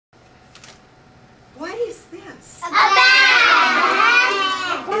What is this? A bag!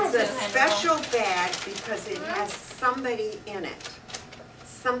 It's a special bag because it has somebody in it.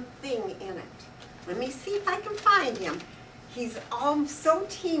 Something in it. Let me see if I can find him. He's so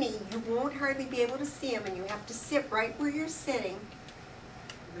teeny you won't hardly be able to see him, and you have to sit right where you're sitting.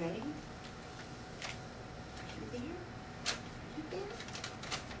 Ready? You there? You there?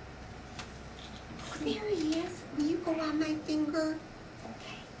 Oh, there he is. Will you go on my finger?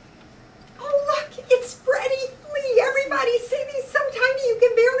 Okay. Oh, look, it's Freddie Flea. Everybody see, he's so tiny you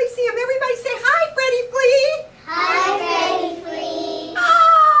can barely see him. Everybody say, hi, Freddie Flea. Hi, Freddie Flea.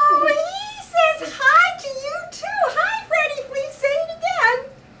 Oh, he says hi to you too. Hi, Freddie Flea. Say it again.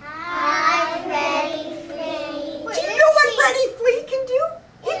 Hi, Freddie Flea. Do you know what Freddie Flea can do?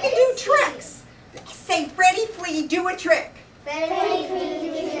 He can do tricks. Say, Freddie Flea, do a trick. Freddie Flea, do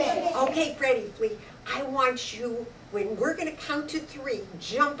a trick. Okay, Freddie Flea, I want you, when we're going to count to 3,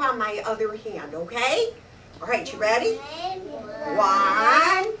 jump on my other hand, okay? All right, you ready?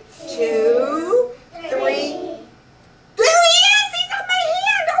 1, 2, 3. There he is! He's on my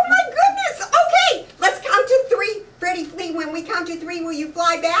hand! Oh my goodness! Okay, let's count to 3. Freddie Flea, when we count to 3, will you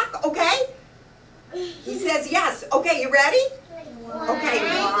fly back, okay? He says yes. Okay, you ready? Okay,